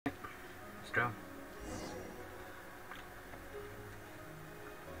go.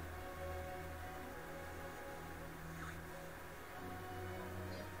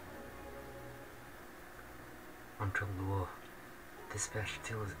 Uncle Luo, this batch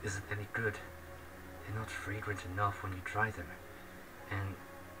still isn't any good. They're not fragrant enough when you dry them, and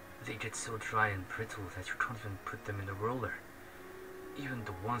they get so dry and brittle that you can't even put them in the roller. Even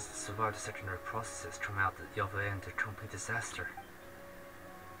the ones that survive the secondary processes come out at the other end a complete disaster.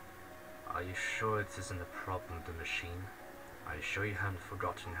 Are you sure it isn't a problem with the machine? Are you sure you haven't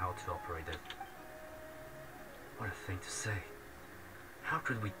forgotten how to operate it? What a thing to say. How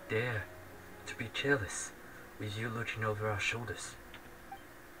could we dare to be careless with you looking over our shoulders?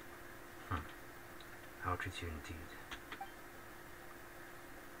 How could you indeed?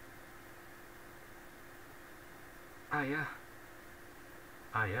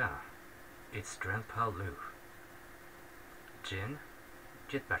 Ah yeah, it's Grandpa Lu. Jin,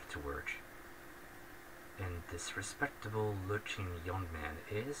 get back to work. And this respectable looking young man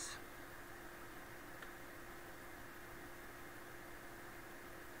is...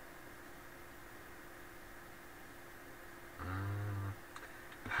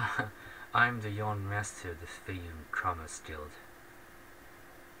 I'm the young master of the famed Commerce Guild.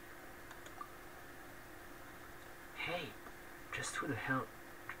 Hey, just who the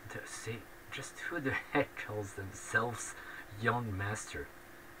heck calls themselves young master?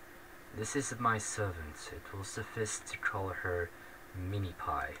 This is my servant. It will suffice to call her Mini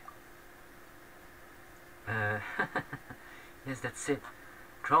Pie. Yes, that's it.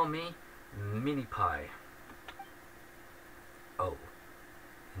 Call me Mini Pie. Oh,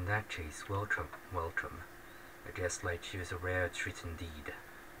 in that case, welcome. A guest like you is a rare treat indeed.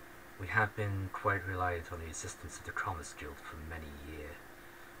 We have been quite reliant on the assistance of the Commerce Guild for many years.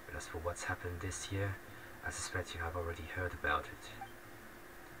 But as for what's happened this year, I suspect you have already heard about it.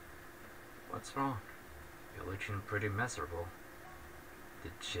 What's wrong? You're looking pretty miserable.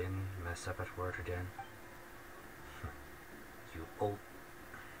 Did Jin mess up at work again? You old...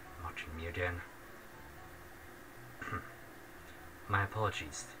 Watching me again. My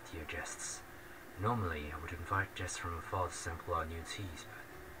apologies, dear guests. Normally, I would invite guests from afar to sample our new teas,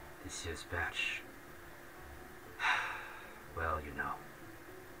 but this year's batch... well, you know.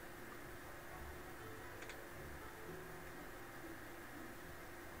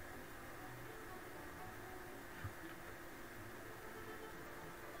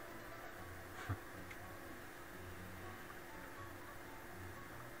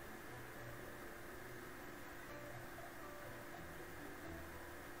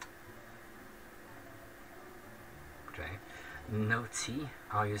 No tea?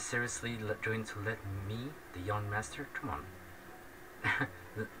 Are you seriously going to let me, the young master? Come on.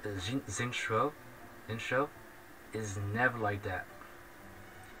 Zinshuo is never like that.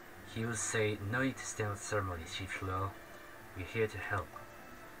 He will say, no need to stand on ceremony, Shifluo. We're here to help.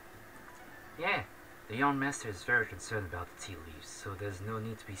 Yeah, the young master is very concerned about the tea leaves, so there's no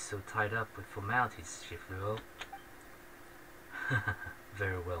need to be so tied up with formalities, Shifluo.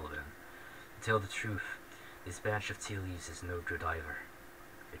 Very well then. To tell the truth, this batch of tea leaves is no good either.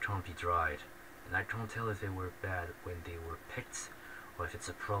 They can't be dried, and I can't tell if they were bad when they were picked, or if it's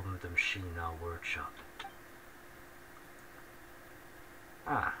a problem with the machine in our workshop.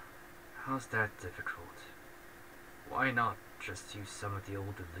 Ah, how's that difficult? Why not just use some of the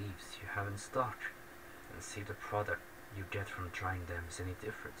older leaves you have in stock, and see if the product you get from drying them is any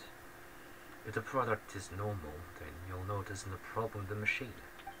different? If the product is normal, then you'll know it isn't a problem with the machine.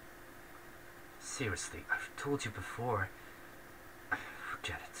 Seriously, I've told you before.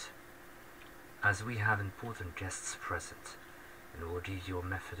 Forget it. As we have important guests present, and we'll give your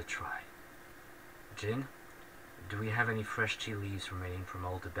method a try. Jin, do we have any fresh tea leaves remaining from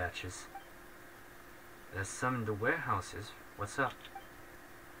older batches? There's some in the warehouses. What's up?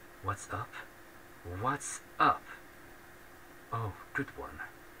 What's up? What's up? Oh, good one.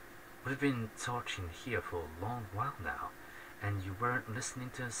 We've been talking here for a long while now, and you weren't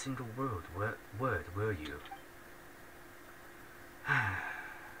listening to a single word, were you?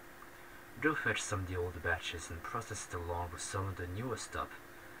 Go fetch some of the older batches and process it along with some of the newer stuff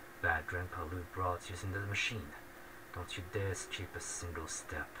that Grandpa Lu brought using the machine. Don't you dare skip a single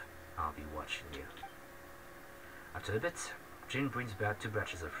step. I'll be watching you. After a bit, Jin brings back 2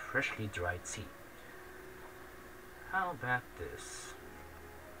 batches of freshly dried tea. How about this?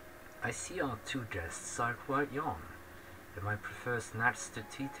 I see our 2 guests are quite young. They might prefer snacks to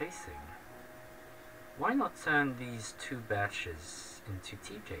tea tasting. Why not turn these 2 batches into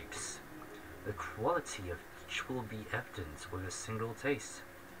tea cakes? The quality of each will be evident with a single taste.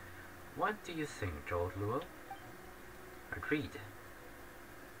 What do you think, old Luo? Agreed.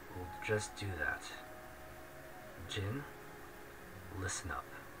 We'll just do that. Jin, listen up.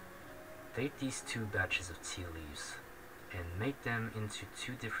 Take these 2 batches of tea leaves and make them into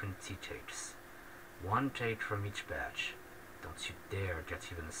 2 different tea cakes. 1 cake from each batch. Don't you dare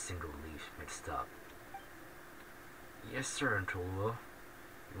get even a single leaf mixed up. Yes, sir, Uncle Luo.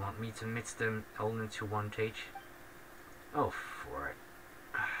 You want me to mix them all into 1 cake? Oh, for it.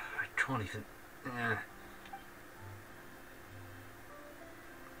 I can't even...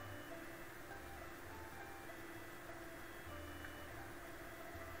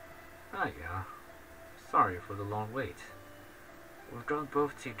 Ah, yeah. Sorry for the long wait. We've got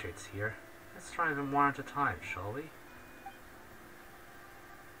both tea cakes here. Let's try them 1 at a time, shall we?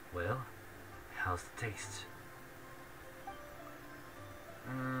 Well, how's the taste?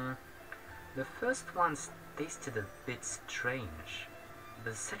 The first one tasted a bit strange,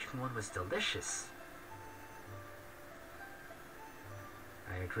 but the second one was delicious.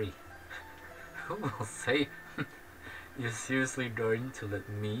 I agree. Who will say? You're seriously going to let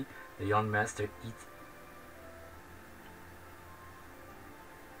me, the young master, eat?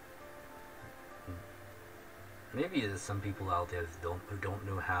 Maybe there's some people out there who don't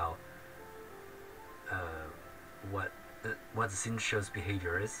know how what Zinshou's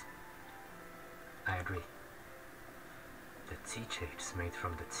behavior is. I agree. The tea cakes made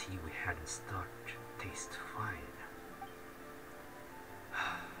from the tea we had in stock taste fine.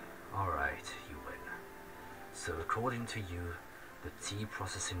 Alright, you win. So according to you, the tea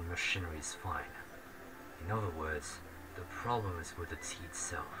processing machinery is fine. In other words, the problem is with the tea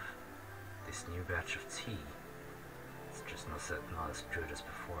itself. This new batch of tea is just not as good as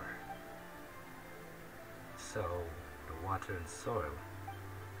before. So, the water and soil.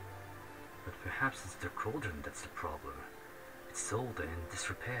 But perhaps it's the cauldron that's the problem. It's old and in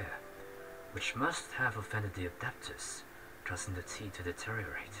disrepair, which must have offended the adeptus, causing the tea to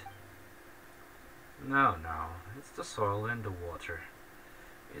deteriorate. No, it's the soil and the water.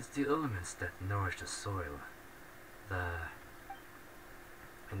 It's the elements that nourish the soil.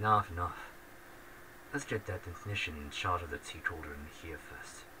 Enough. Let's get that technician in charge of the tea cauldron here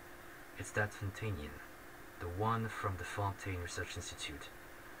first. It's that Fontanian, the one from the Fontaine Research Institute.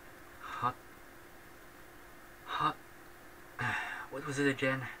 What was it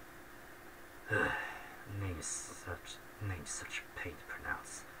again? Name's such a pain to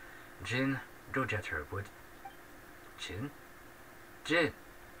pronounce. Jin, go get her, would. Jin?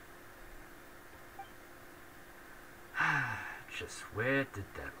 Just where did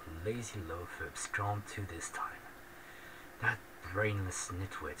that lazy loafer abscond to this time? That brainless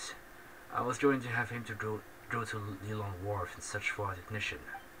nitwit. I was going to have him to go to Yilong Wharf and search for a technician.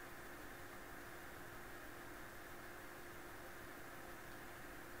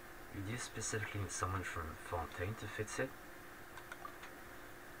 You specifically need someone from Fontaine to fix it?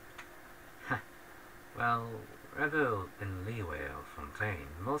 Well, rather than Leeway or Fontaine,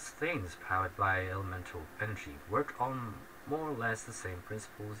 most things powered by elemental energy work on more or less the same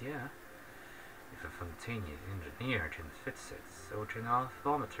principles, yeah. If a Fontaine engineer can fix it, so can our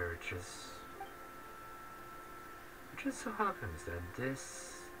thermometer. It just so happens that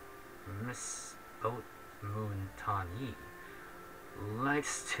this Miss Haute Montagne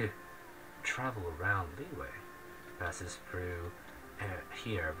likes to travel around Leeway, passes through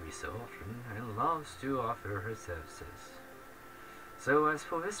here every so often, and loves to offer her services. So as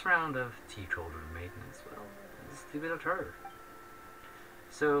for this round of tea cauldron maintenance, well, let's leave it at her.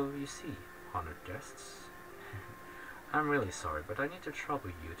 So, you see, honored guests, I'm really sorry, but I need to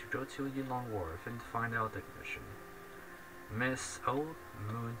trouble you to go to Yilong Wharf and find out the technician. Miss Haute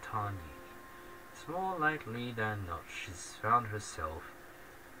Montagne. It's more likely than not she's found herself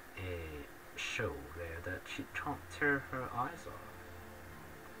a show there that she can't tear her eyes off.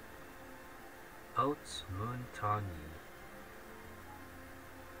 Haute Montagne.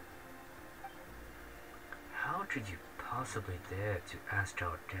 How could you possibly dare to ask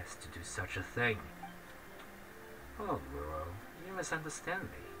our guest to do such a thing? Oh, Muro, you misunderstand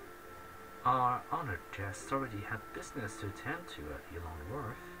me. Our honored guests already have business to attend to at Yilong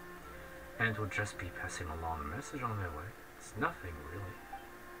Wharf, and will just be passing along a message on their way. It's nothing, really.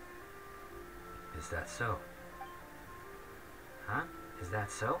 Is that so? Huh? Is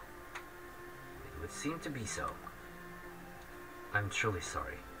that so? It would seem to be so. I'm truly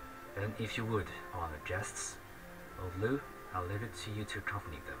sorry. And if you would, honored guests, old Lu, I'll leave it to you to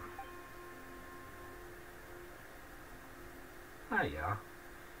accompany them. Ah, yeah.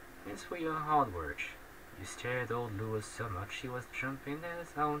 It's for your hard work. You scared old Lewis so much he was jumping in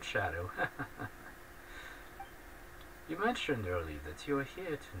his own shadow. You mentioned earlier that you are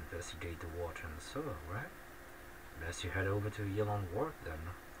here to investigate the water and soil, right? Best you head over to Yilong Wharf then.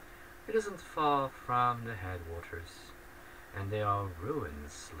 It isn't far from the headwaters, and there are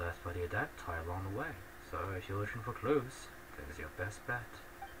ruins left by the adapti along the way, so if you're looking for clues, that is your best bet.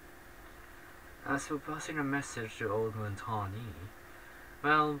 As for passing a message to Old Montani,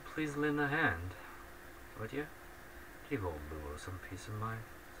 well, please lend a hand, would you? Give old Luo some peace of mind,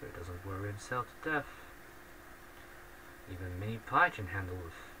 so he doesn't worry himself to death. Even Mini Pie can handle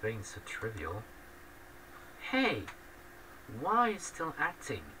things so trivial. Hey! Why are you still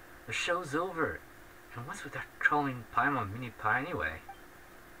acting? The show's over. And what's with that calling Paimon Mini Pie anyway?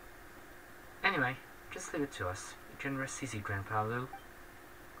 Anyway, just leave it to us. You can rest easy, Grandpa Lu.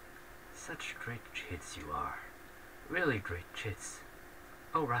 Such great kids you are. Really great kids.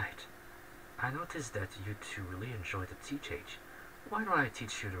 Oh right. I noticed that you two really enjoy the tea cake. Why don't I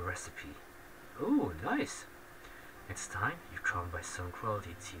teach you the recipe? Oh, nice. Next time you come by some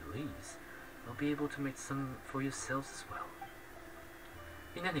quality tea leaves, you'll be able to make some for yourselves as well.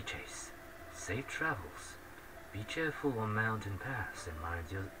 In any case, safe travels. Be careful on mountain paths and mind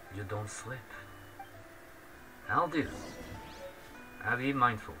you don't slip. I'll do. I'll be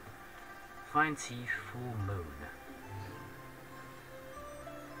mindful. Fine tea, full moon.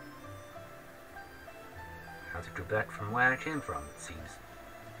 How to go back from where I came from, it seems.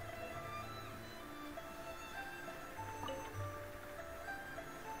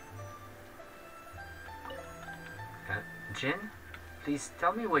 Jin, please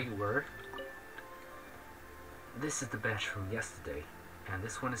tell me where you were. This is the batch from yesterday, and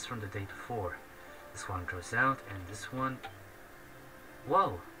this one is from the day before. This one goes out, and this one...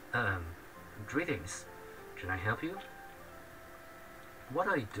 Whoa, greetings. Can I help you? What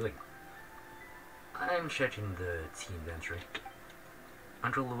are you doing? I'm checking the tea inventory.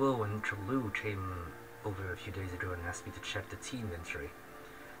 Uncle Luo and Uncle Lu came over a few days ago and asked me to check the tea inventory.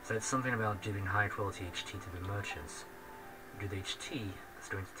 Said something about giving high quality HT to the merchants. Good HT is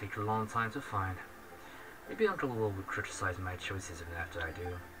going to take a long time to find. Maybe Uncle Luo would criticize my choices even after I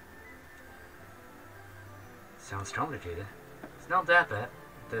do. Sounds complicated. It's not that bad.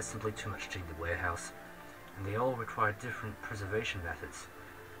 There's simply too much tea in the warehouse, and they all require different preservation methods.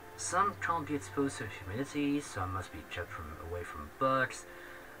 Some can't be exposed to humidity, some must be kept away from bugs,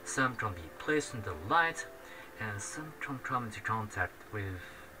 some can't be placed in the light, and some can't come into contact with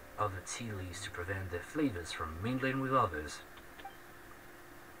other tea leaves to prevent their flavors from mingling with others.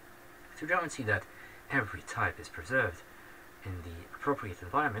 To guarantee that every type is preserved in the appropriate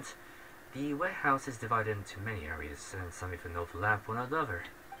environment, the warehouse is divided into many areas, and some even overlap one another.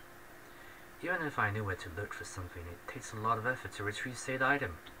 Even if I knew where to look for something, it takes a lot of effort to retrieve said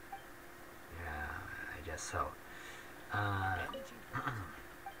item. Yeah, I guess so. let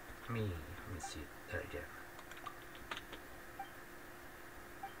me see that again.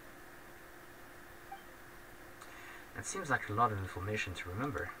 That seems like a lot of information to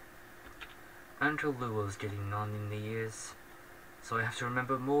remember. Uncle Luo's getting on in the years, so I have to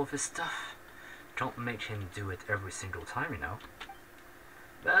remember more of his stuff. Don't make him do it every single time, you know.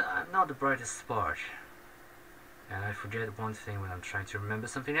 But I'm not the brightest spark, and I forget one thing when I'm trying to remember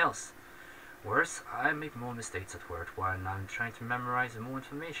something else. Worse, I make more mistakes at work while I'm trying to memorize more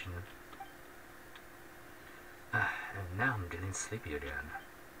information. And now I'm getting sleepy again.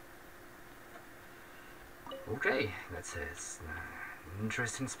 Okay, that's an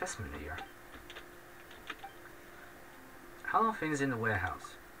interesting specimen here. How are things in the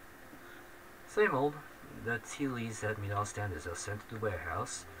warehouse? Same old. The tea leaves that meet our standards are sent to the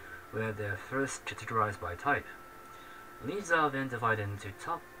warehouse, where they're first categorized by type. Leaves are then divided into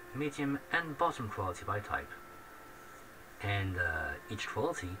top, medium, and bottom quality by type. And each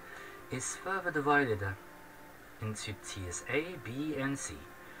quality is further divided into tiers A, B, and C.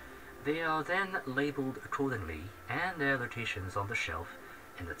 They are then labeled accordingly, and their locations on the shelf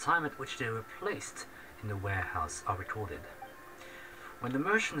and the time at which they were placed in the warehouse are recorded. When the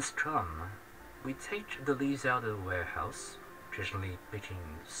merchants come, we take the leaves out of the warehouse, occasionally picking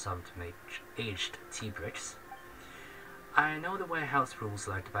some to make aged tea bricks. I know the warehouse rules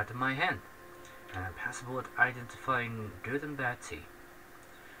like the back of my hand, and I'm passable at identifying good and bad tea.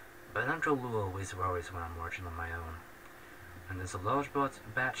 But Uncle Luo always worries when I'm working on my own. When there's a large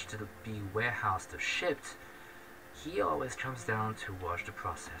batch to be warehoused or shipped, he always comes down to watch the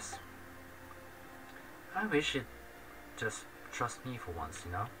process. I wish he'd just trust me for once,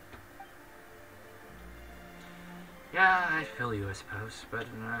 you know? Yeah, I feel you, I suppose, but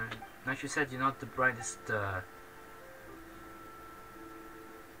like you said, you're not the brightest, you're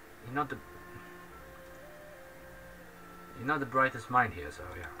not the brightest mind here, so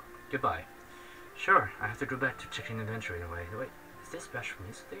yeah. Goodbye. Sure, I have to go back to checking inventory anyway. Wait, is this batch from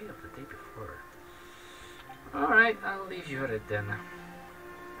yesterday or the day before? Alright, I'll leave you at it then.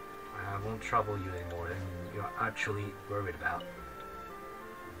 won't trouble you anymore than you're actually worried about.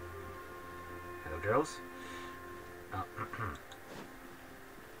 Hello, girls.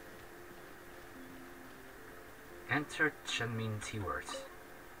 Enter Chenyu Village.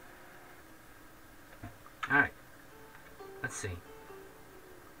 Alright. Let's see.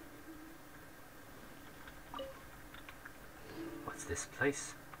 What's this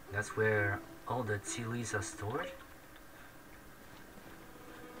place? That's where all the tea leaves are stored?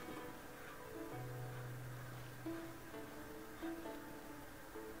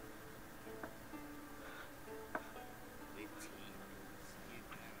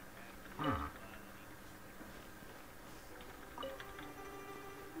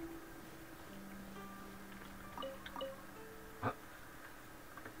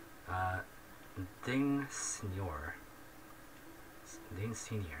 Ding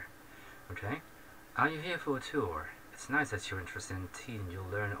Senior. Okay. Are you here for a tour? It's nice that you're interested in tea and you'll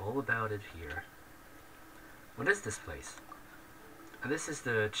learn all about it here. What is this place? This is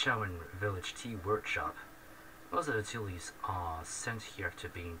the Qiaoying Village Tea Workshop. Most of the tea leaves are sent here after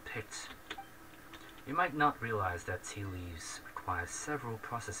being picked. You might not realize that tea leaves require several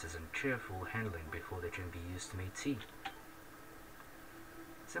processes and careful handling before they can be used to make tea.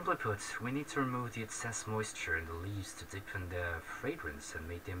 Simply put, we need to remove the excess moisture in the leaves to deepen their fragrance and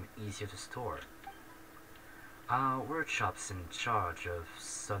make them easier to store. Our workshop's in charge of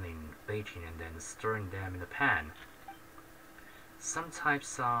sunning, baking, and then stirring them in a pan. Some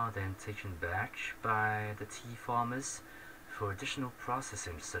types are then taken back by the tea farmers for additional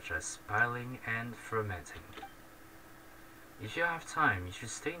processing such as piling and fermenting. If you have time, you should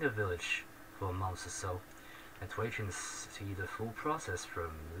stay in the village for a month or so. That way you can see the full process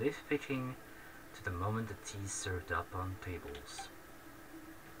from leaf picking to the moment the tea is served up on tables.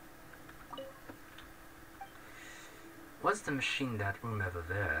 What's the machine in that room over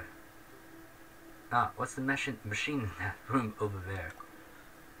there? What's the machine in that room over there?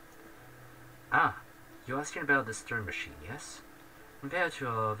 You're asking about the stir machine, yes? Compared to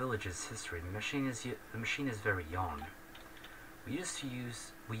our village's history, the machine is very young. We used to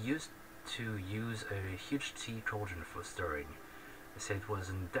use a huge tea cauldron for stirring. They said it was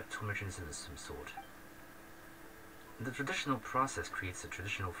an adaptable mechanism of some sort. The traditional process creates a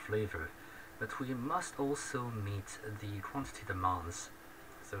traditional flavor, but we must also meet the quantity demands.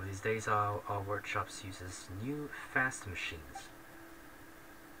 So these days our workshops uses new fast machines.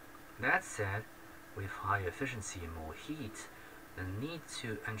 That said, with higher efficiency and more heat, the need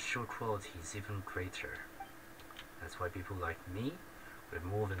to ensure quality is even greater. That's why people like me, with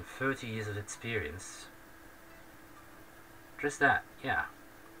more than 30 years of experience, just that, yeah,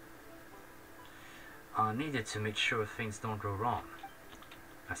 are needed to make sure things don't go wrong.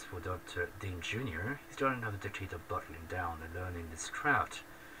 As for Dr. Dean Jr., he's got another decade of bottling down and learning this craft,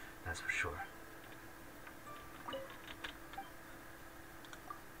 that's for sure.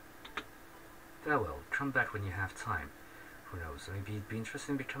 Farewell, come back when you have time. Who knows, maybe you'd be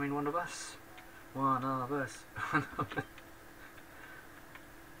interested in becoming one of us. One of us.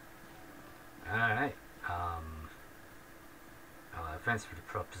 Alright, thanks for the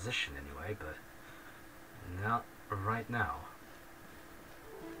proposition anyway, but not right now.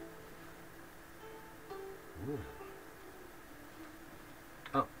 Ooh.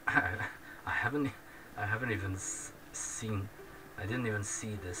 Oh, I haven't even seen. I didn't even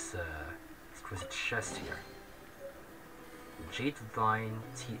see this exquisite chest here. Jade vine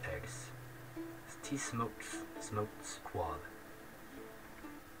tea eggs, tea smoked squab.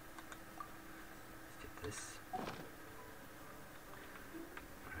 Let's get this. Alright,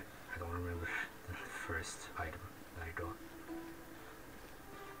 I don't remember the first item that I got.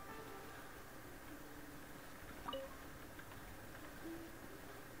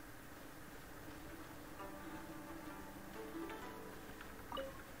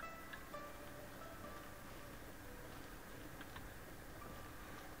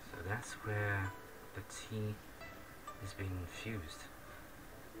 That's where the tea is being infused.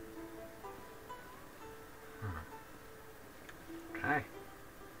 Okay.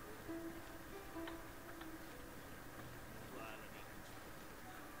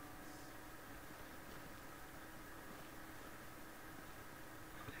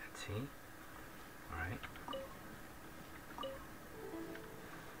 Tea. Alright.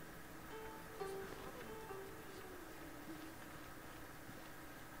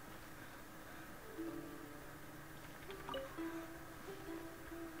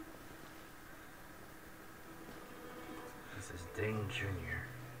 This is Dane Jr.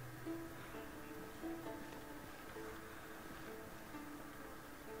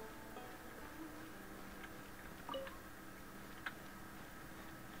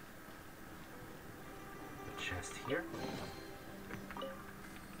 chest here.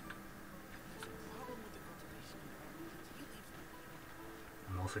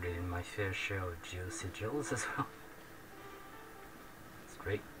 I'm also getting my fair share of geosigils as well. It's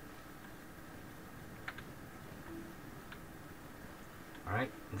great.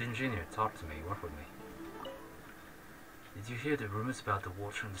 Alright, the engineer, talk to me, work with me. Did you hear the rumors about the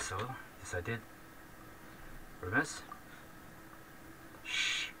water and the soil? Yes, I did. Rumors?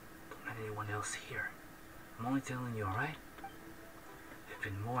 Shh, don't let anyone else hear. I'm only telling you, alright? There've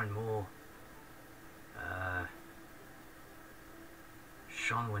been more and more,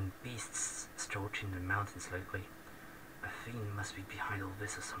 Shanwen beasts stalking the mountains lately. A fiend must be behind all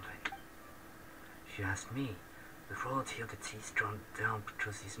this or something. If you ask me, the quality of the tea is drawn down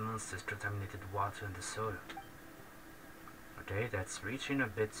because these monsters contaminated the water and the soil. Okay, that's reaching a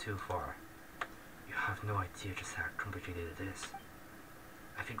bit too far. You have no idea just how complicated it is.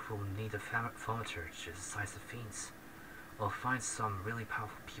 I think we'll need a thaumaturge to size the fiends. We'll find some really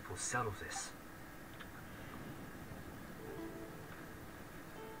powerful people to settle this.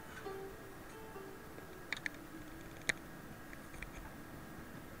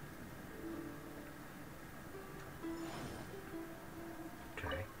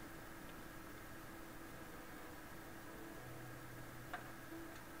 Okay.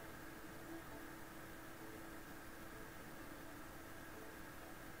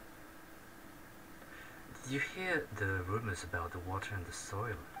 Did you hear the rumors about the water and the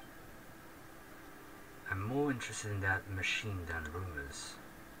soil? I'm more interested in that machine than rumors.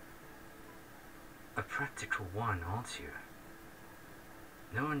 A practical one, aren't you?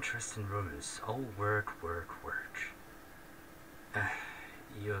 No interest in rumors, all work, work, work.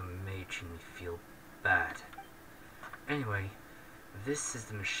 You're making me feel bad. Anyway, this is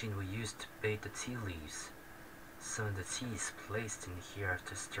the machine we use to bait the tea leaves. Some of the tea is placed in here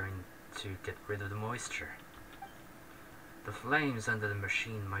after stirring to get rid of the moisture. The flames under the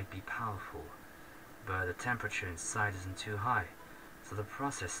machine might be powerful, but the temperature inside isn't too high, so the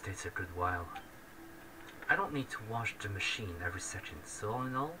process takes a good while. I don't need to wash the machine every second, so all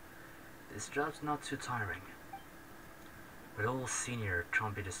in all, this job's not too tiring. But old Senior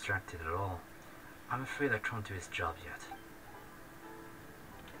can't be distracted at all. I'm afraid I can't do his job yet.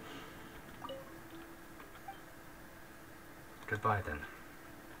 Goodbye then.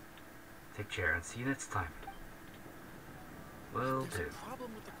 Take care and see you next time. Will do.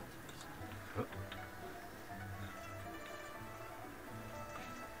 Oh.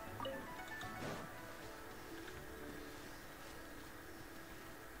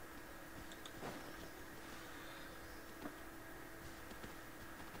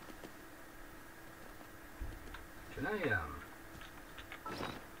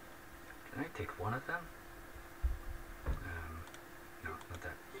 Can I take one of them? No, not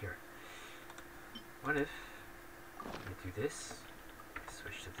that. Here. What if I do this,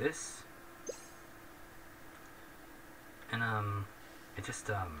 switch to this, and it just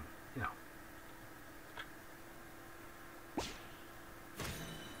you know.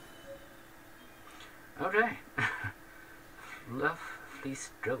 Okay. Love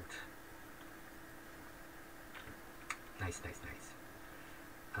fleece goat. Nice, nice, nice.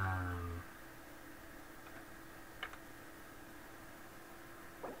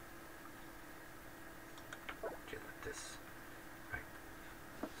 Just like this. Right.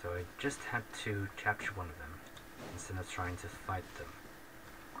 So I just had to capture one of them instead of trying to fight them.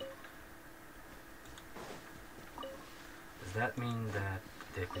 Does that mean that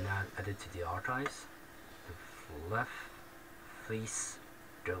they've been added to the archives? The left fleece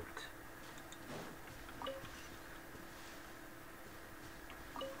goat.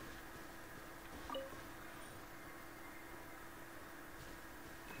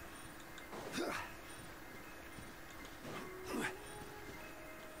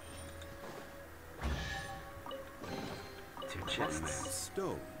 One man's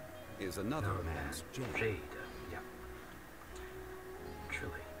stone is another man's jade. Yeah.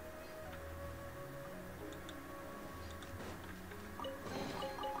 Truly.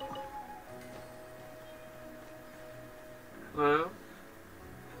 Hello?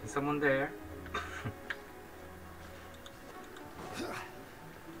 Is someone there?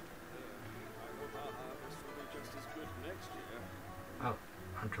 Oh,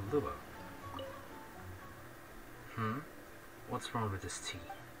 Hunter Luo. What's wrong with this tea?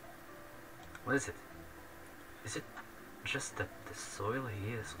 What is it? Is it just that the soil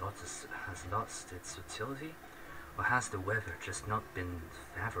here has lost its utility? Or has the weather just not been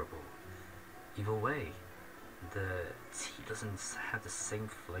favorable? Either way, the tea doesn't have the same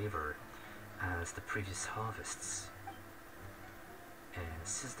flavor as the previous harvests. And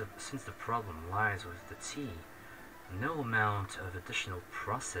since the problem lies with the tea, no amount of additional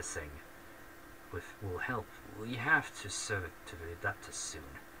processing will help. We have to serve it to the adapters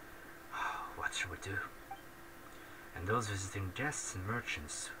soon. What shall we do? And those visiting guests and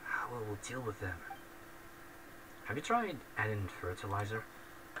merchants, how will we deal with them? Have you tried adding fertilizer?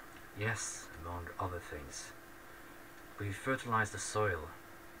 Yes, among other things. We fertilize the soil,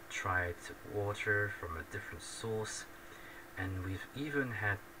 tried water from a different source, and we've even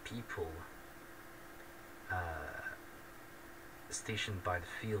had people stationed by the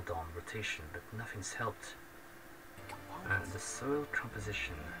field on rotation, but nothing's helped. The soil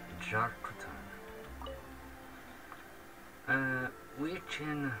composition, Jarkutan. We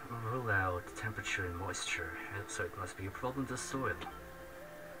can rule out temperature and moisture, so it must be a problem to soil.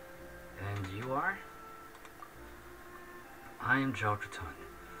 And you are? I am Jarkutan,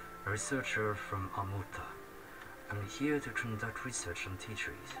 a researcher from Amuta. I'm here to conduct research on tea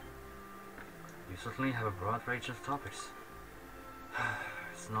trees. You certainly have a broad range of topics.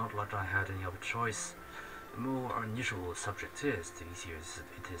 It's not like I had any other choice. The more unusual a subject is, the easier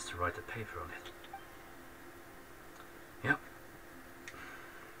it is to write a paper on it. Yep.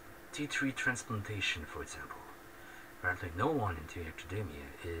 Tea tree transplantation, for example. Apparently no one in the academia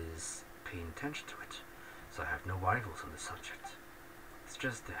is paying attention to it, so I have no rivals on the subject. It's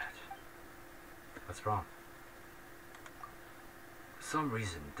just that. What's wrong? For some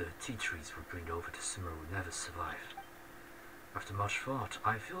reason, the tea trees we bring over to Sumer will never survive. After much thought,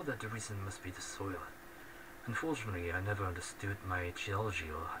 I feel that the reason must be the soil. Unfortunately, I never understood my geology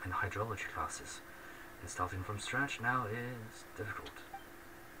and hydrology classes, and starting from scratch now is difficult.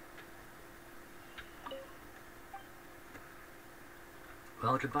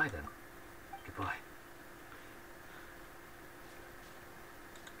 Well, goodbye then. Goodbye.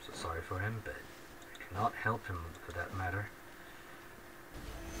 So sorry for him, but I cannot help him for that matter.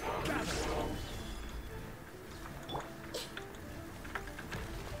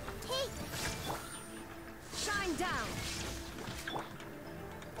 Shine down.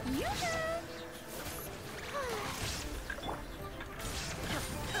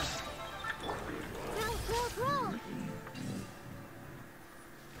 Roll.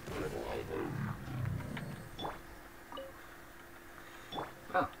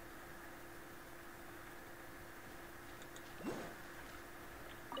 Oh.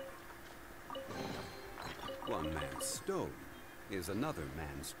 One man's stone is another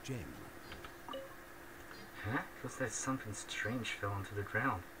man's gem. Huh? Feels like something strange fell onto the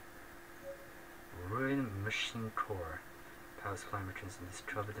ground. Ruined machine core. Power supply mechanism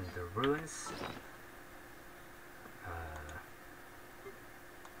discovered in the ruins.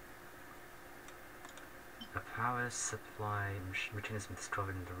 A power supply mechanism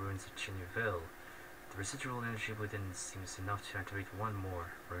discovered in the ruins of Chenyu Vale. The residual energy within seems enough to activate one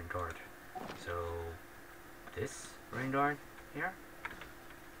more rain guard. So, this rain guard here?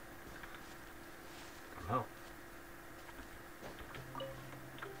 Don't know.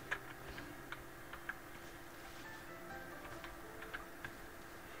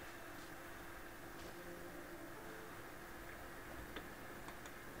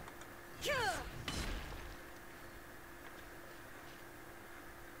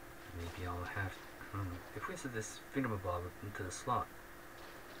 Maybe I'll have... if we set this thingamabob into the slot.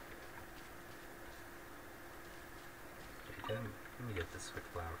 Okay, let me get this with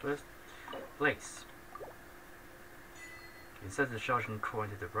flower first. Place. Insert the charging core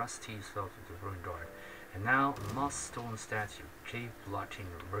into the rusty slot of the ruin guard. And now, a moss stone statue, cave blocking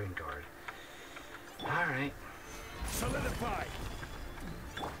ruin guard. Alright. Solidify!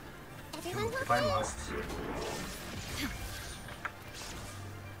 If I must.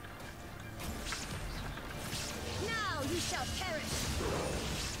 Now you shall perish.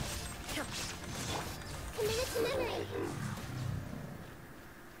 Committed to memory.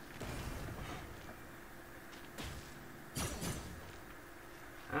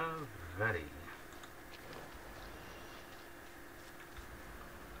 Alrighty.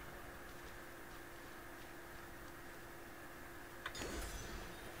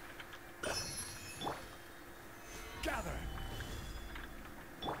 Gather!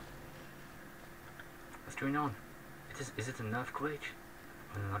 What's going on? Is it an earthquake?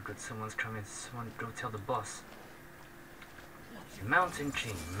 When not good someone's coming, someone go tell the boss. Mountain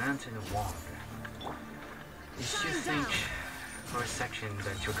King, Mountain Wong. Did you think for a second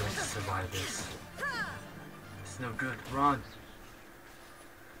that you're going to survive this? It's no good, run!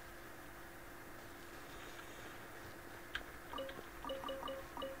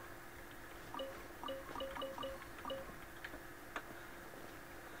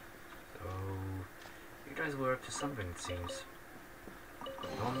 So, you guys were up to something, it seems.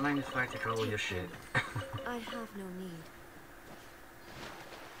 Seems like to control all your shit. I have no need.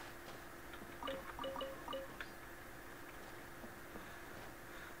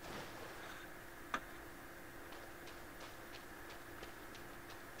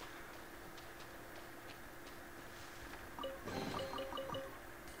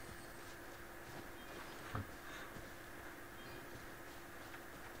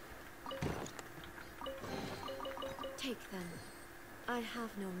 Take them. I have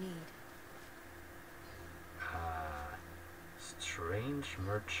no need. Strange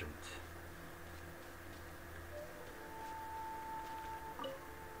merchant.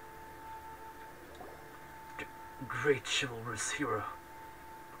 Great chivalrous hero.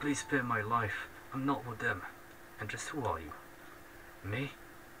 Please spare my life. I'm not with them. And just who are you? Me?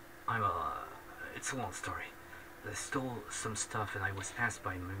 It's a long story. They stole some stuff and I was asked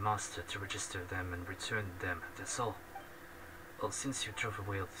by my master to register them and return them. That's all. Well, since you drove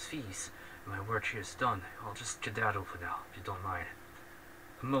away all the fees, my work here is done. I'll just skedaddle for now, if you don't mind.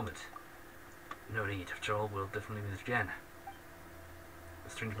 A moment. No need. After all, we'll definitely meet again. The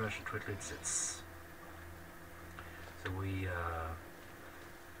strange merchant quickly exits. So we,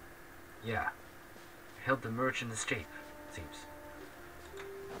 yeah. Help the merchant escape, it seems.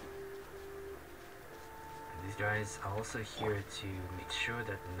 And these guys are also here to make sure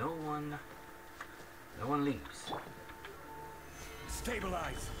that no one leaves.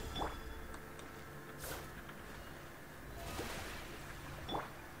 Stabilize.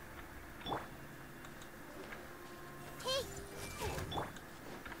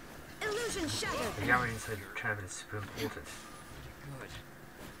 Illusion shattered. The gallery inside your cabin is super important. Good.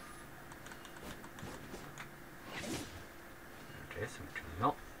 Okay, so we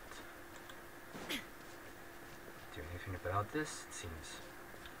cannot do anything about this, it seems.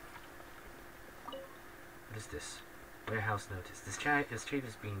 What is this? Warehouse notice. This cave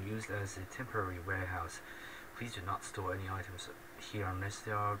is being used as a temporary warehouse. Please do not store any items here unless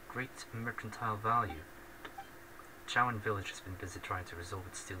they are of great mercantile value. Qiaoying Village has been busy trying to resolve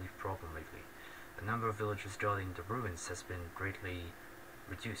its steel leaf problem lately. The number of villagers dwelling in the ruins has been greatly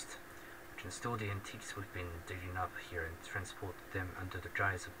reduced. We can store the antiques we've been digging up here and transport them under the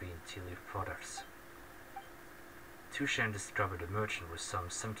guise of being tea leaf products. Tushan discovered a merchant with some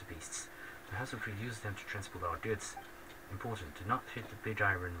beasts. Perhaps we could use them to transport our goods. Important, do not hit the big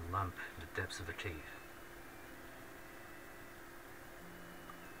iron lump in the depths of the cave.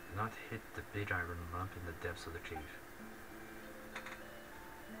 Do not hit the big iron lump in the depths of the cave.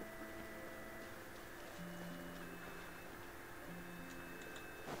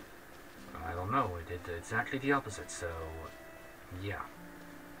 I don't know, I did exactly the opposite, so yeah.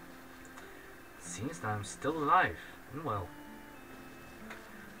 Seems that I'm still alive. Well,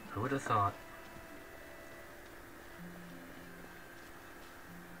 who would have thought?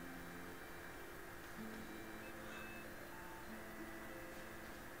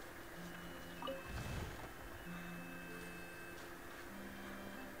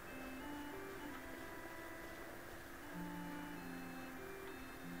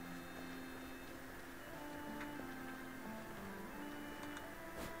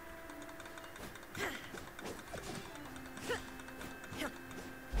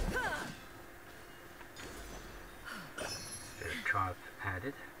 Carp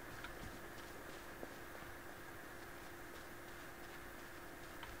added.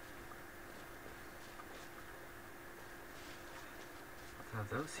 What are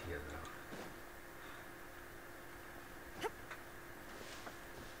those here though?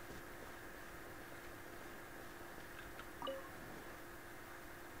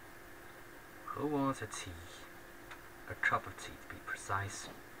 Who wants a tea? A cup of tea to be precise.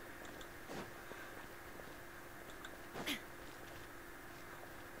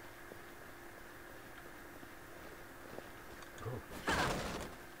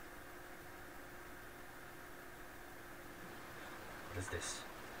 What is this?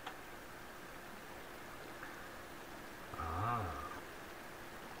 Ah.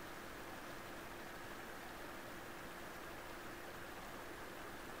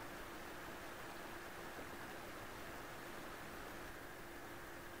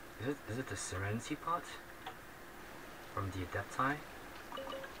 Is it the Serenity pot? From the Adepti?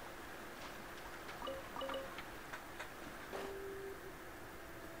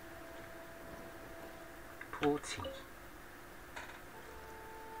 Poor tea.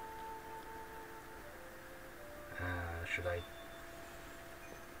 Should I?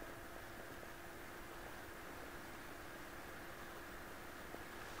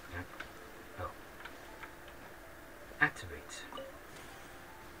 Oh. Activate.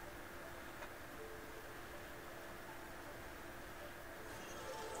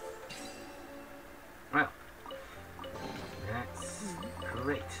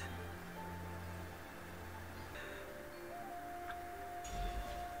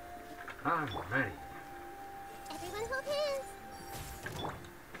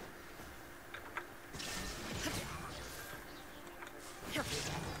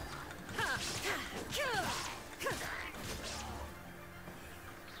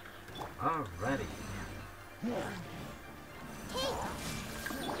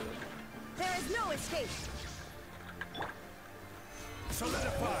 escape.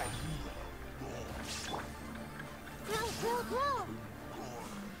 Solidify! Grow.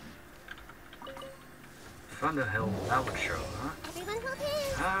 Thunder Hill Outward Show, huh? Everyone will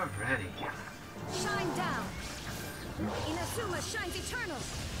hear. Alrighty. Shine down. Inazuma shines eternal.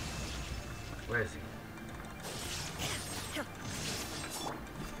 Where is he?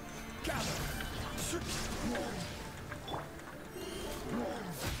 Gather!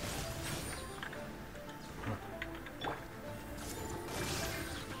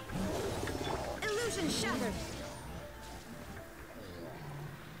 Illusion shattered.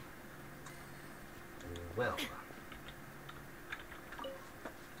 Well.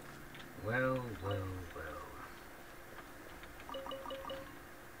 Well.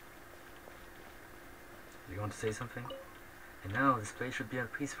 You want to say something? And now this place should be a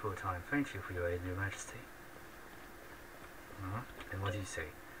peaceful time. Thank you for your aid, Your Majesty. And what do you say?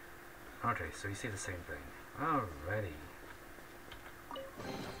 Okay, so you say the same thing. Alrighty.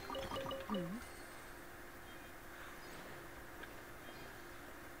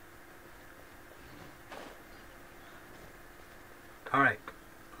 Alright,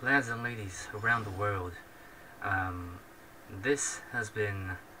 lads and ladies around the world, this has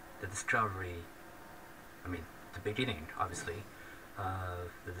been the discovery, the beginning, obviously, of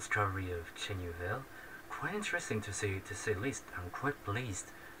the discovery of Chenyu Vale. Quite interesting to say the least. I'm quite pleased.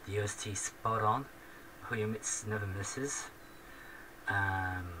 The OST spot on. Who you miss never misses.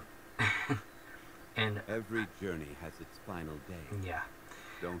 And Every journey has its final day. yeah,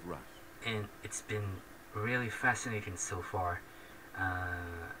 Don't rush. and it's been really fascinating so far.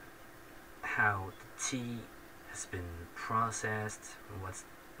 How the tea has been processed, what's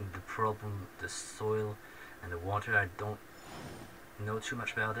the problem, the soil and the water. I don't know too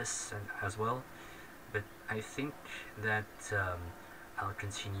much about this as well, but I think that I'll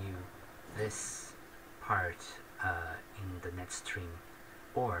continue this part in the next stream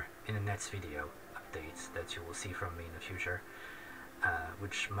or in the next video updates that you will see from me in the future,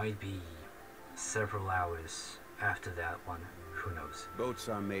 which might be several hours after that one. Who knows? Boats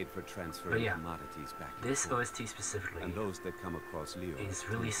are made for transferring yeah, commodities back and This forth, OST specifically and those that come across Leo is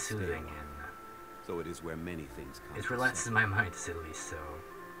really tend to stay soothing, long. and So it is where many things come. it to relaxes settle. my mind to say the least, so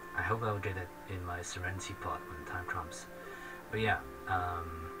I hope I'll get it in my Serenity pot when the time comes. But yeah,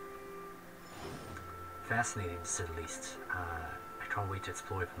 fascinating to say the least. I can't wait to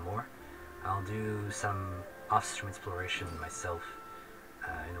explore even more. I'll do some off-stream exploration myself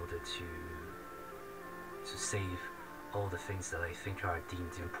in order to save all the things that I think are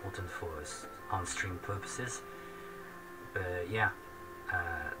deemed important for us on-stream purposes. But yeah,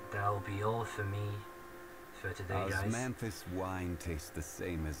 that'll be all for me for today, guys. Osmanthus wine tastes the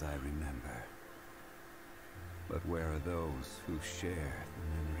same as I remember. But where are those who share the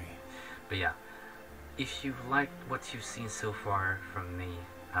memory? But yeah, if you've liked what you've seen so far from me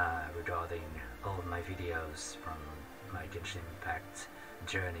regarding all of my videos from my Genshin Impact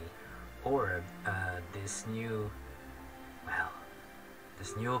journey, or this new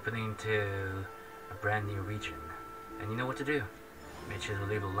opening to a brand new region, and you know what to do. Make sure to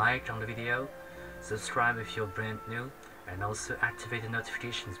leave a like on the video, subscribe if you're brand new, and also activate the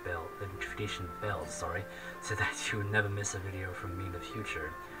notification bell, so that you never miss a video from me in the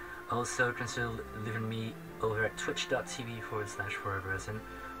future. Also, consider leaving me over at twitch.tv/foreverresin,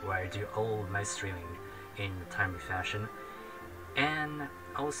 where I do all my streaming in a timely fashion. And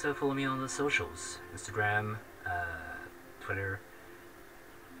also follow me on the socials, Instagram, Twitter,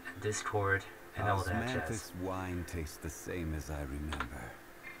 Discord, and all that jazz. Osmanthus wine tastes the same as I remember.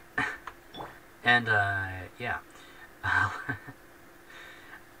 And yeah,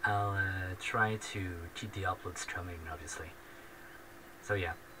 I'll try to keep the uploads coming, obviously. So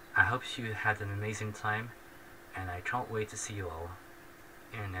yeah, I hope you had an amazing time, and I can't wait to see you all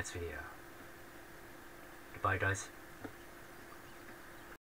in the next video. Goodbye, guys.